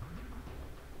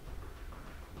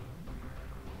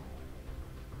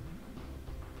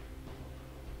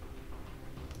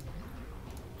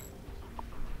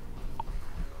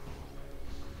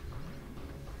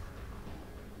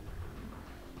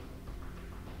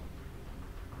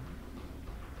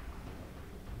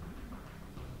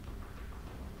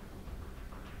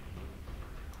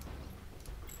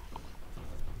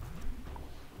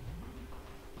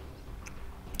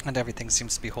 And everything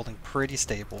seems to be holding pretty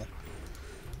stable.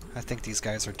 I think these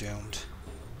guys are doomed.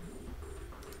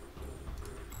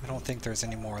 I don't think there's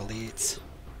any more elites.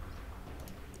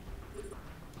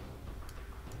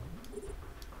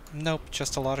 Nope,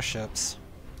 just a lot of ships.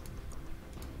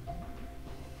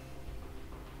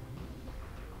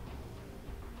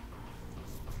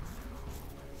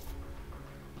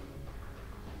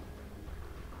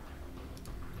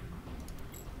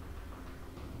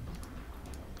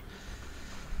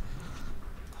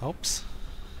 Oops.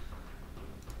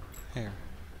 Here,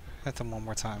 hit them one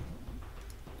more time.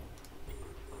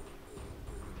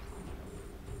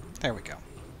 There we go.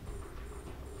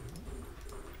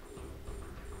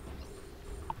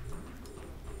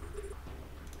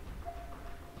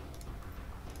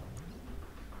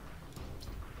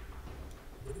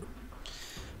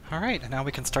 Alright, and now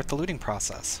we can start the looting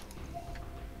process.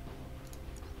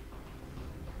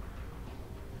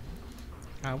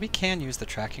 We can use the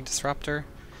tracking disruptor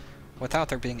without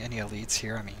there being any elites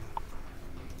here. I mean,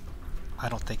 I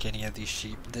don't think any of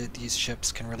these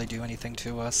ships can really do anything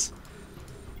to us.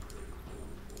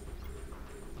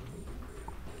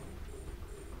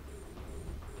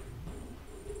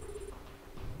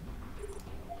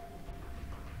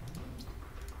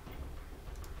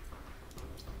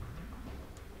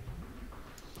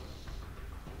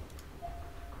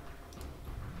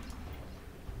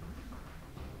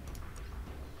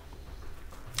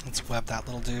 Let's web that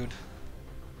little dude.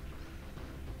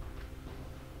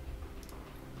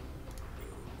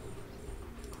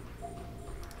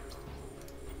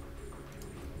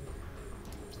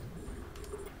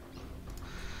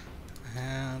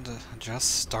 And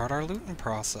just start our looting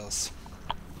process.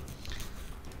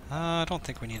 I don't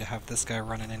think we need to have this guy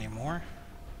running anymore.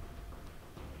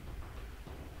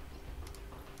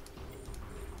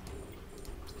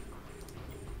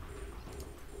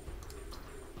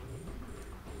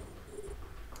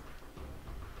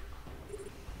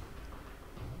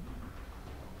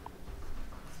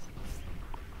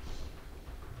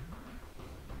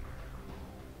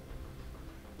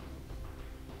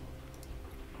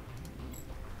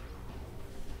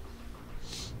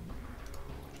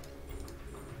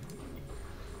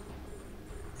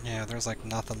 Yeah, there's like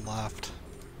nothing left.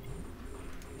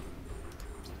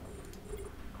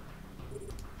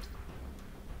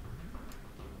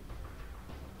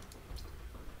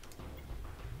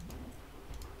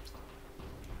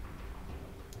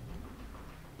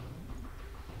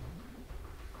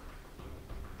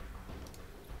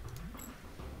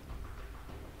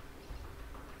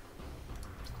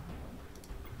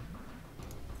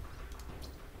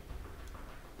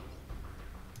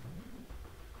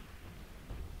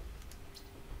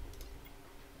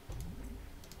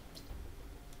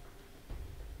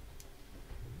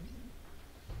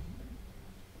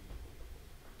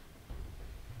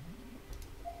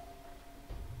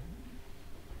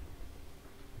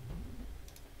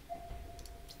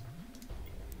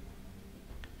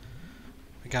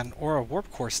 We got an Aura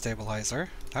Warp Core Stabilizer.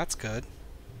 That's good.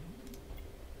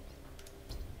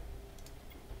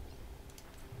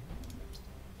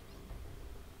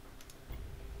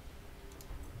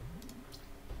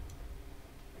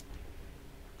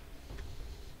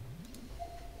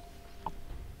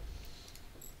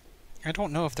 I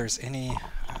don't know if there's any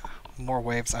more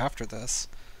waves after this.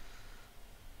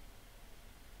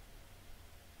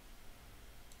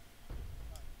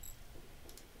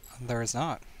 There is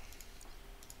not.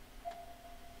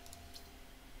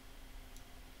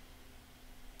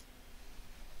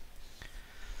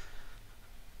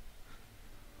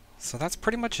 So that's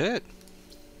pretty much it.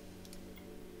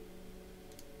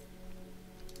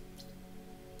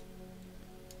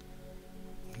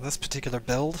 This particular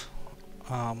build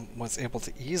was able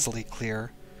to easily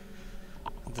clear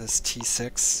this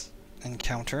T6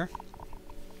 encounter.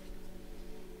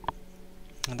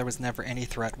 And there was never any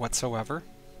threat whatsoever.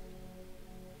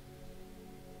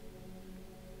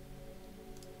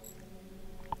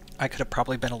 I could have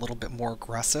probably been a little bit more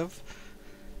aggressive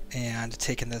and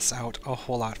taken this out a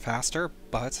whole lot faster,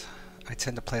 but I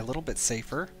tend to play a little bit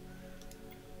safer.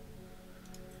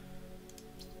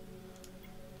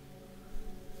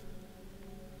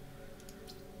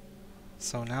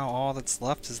 So now all that's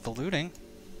left is the looting.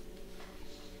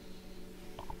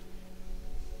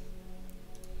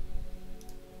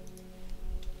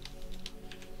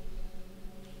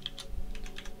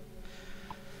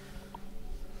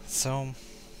 So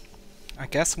I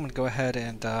guess I'm going to go ahead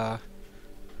and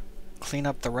clean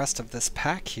up the rest of this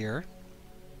pack here.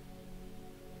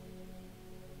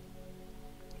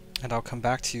 And I'll come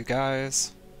back to you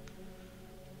guys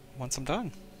once I'm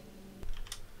done.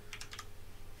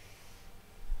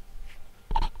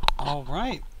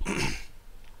 Alright,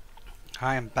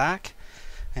 I am back,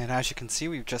 and as you can see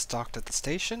we've just docked at the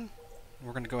station.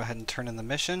 We're going to go ahead and turn in the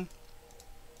mission.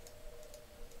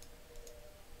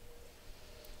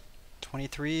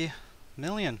 23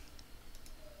 million.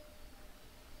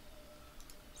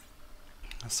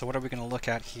 So what are we going to look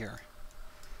at here?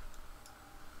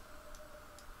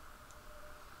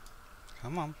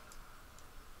 Come on.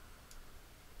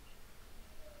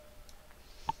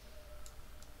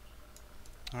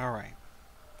 Alright.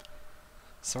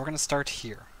 So we're going to start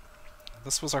here.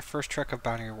 This was our first trek of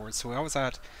bounty rewards, so I was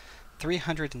at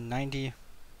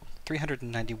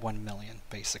 391 million,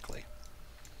 basically.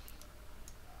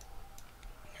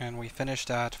 And we finished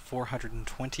at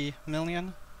 420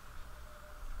 million.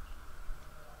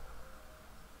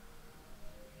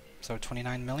 So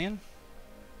 29 million.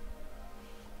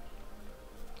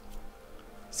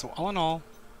 So all in all,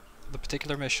 the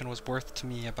particular mission was worth to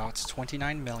me about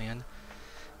 29 million.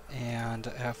 And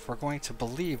if we're going to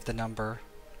believe the number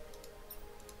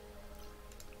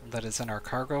that is in our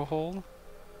cargo hold,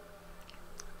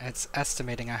 it's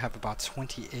estimating I have about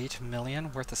 28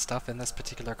 million worth of stuff in this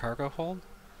particular cargo hold.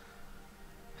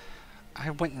 I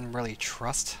wouldn't really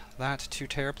trust that too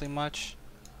terribly much.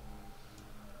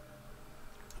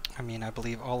 I mean, I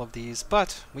believe all of these,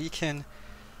 but we can,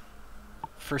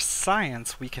 for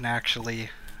science, we can actually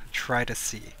try to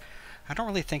see. I don't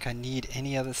really think I need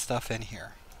any of this stuff in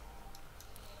here.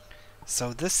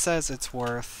 So this says it's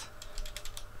worth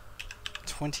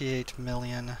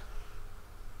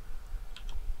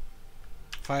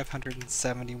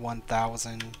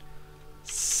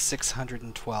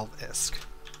 28,571,612 ISK.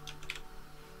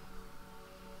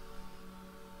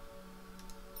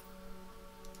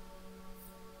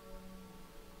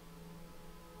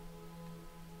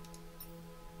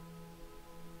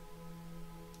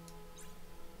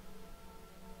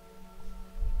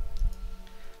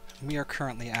 We are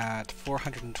currently at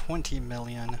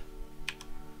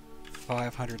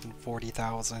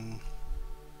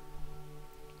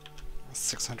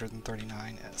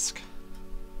 420,540,639 ISK.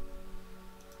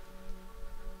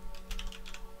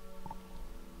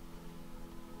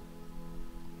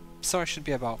 So I should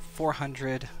be about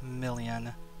 400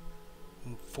 million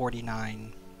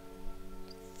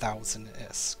 449,000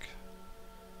 ISK.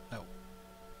 No.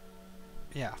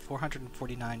 Yeah,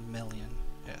 449 million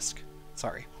ISK.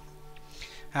 Sorry.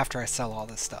 After I sell all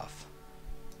this stuff.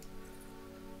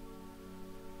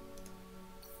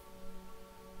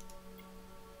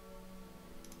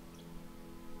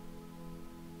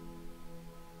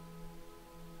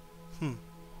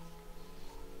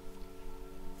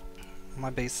 My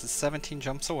base is 17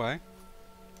 jumps away.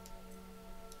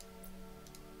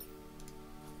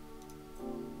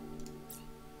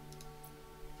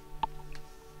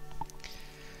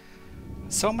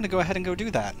 So I'm going to go ahead and go do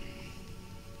that.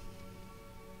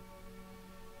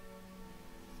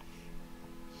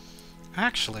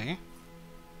 Actually,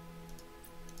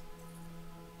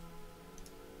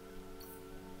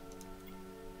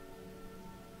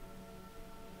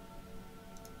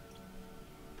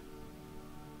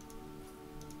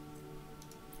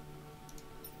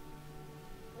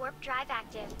 Warp drive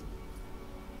active.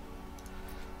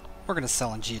 we're going to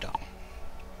sell Angita.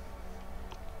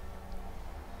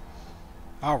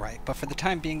 Alright, but for the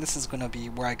time being, this is going to be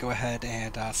where I go ahead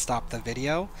and stop the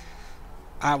video.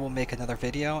 I will make another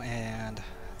video and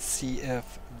see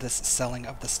if this selling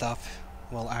of the stuff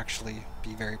will actually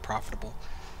be very profitable.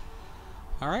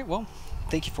 Alright, well,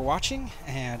 thank you for watching,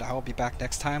 and I will be back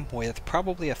next time with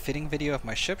probably a fitting video of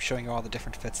my ship showing you all the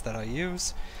different fits that I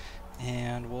use,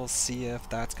 and we'll see if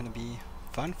that's going to be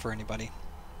fun for anybody.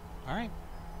 Alright.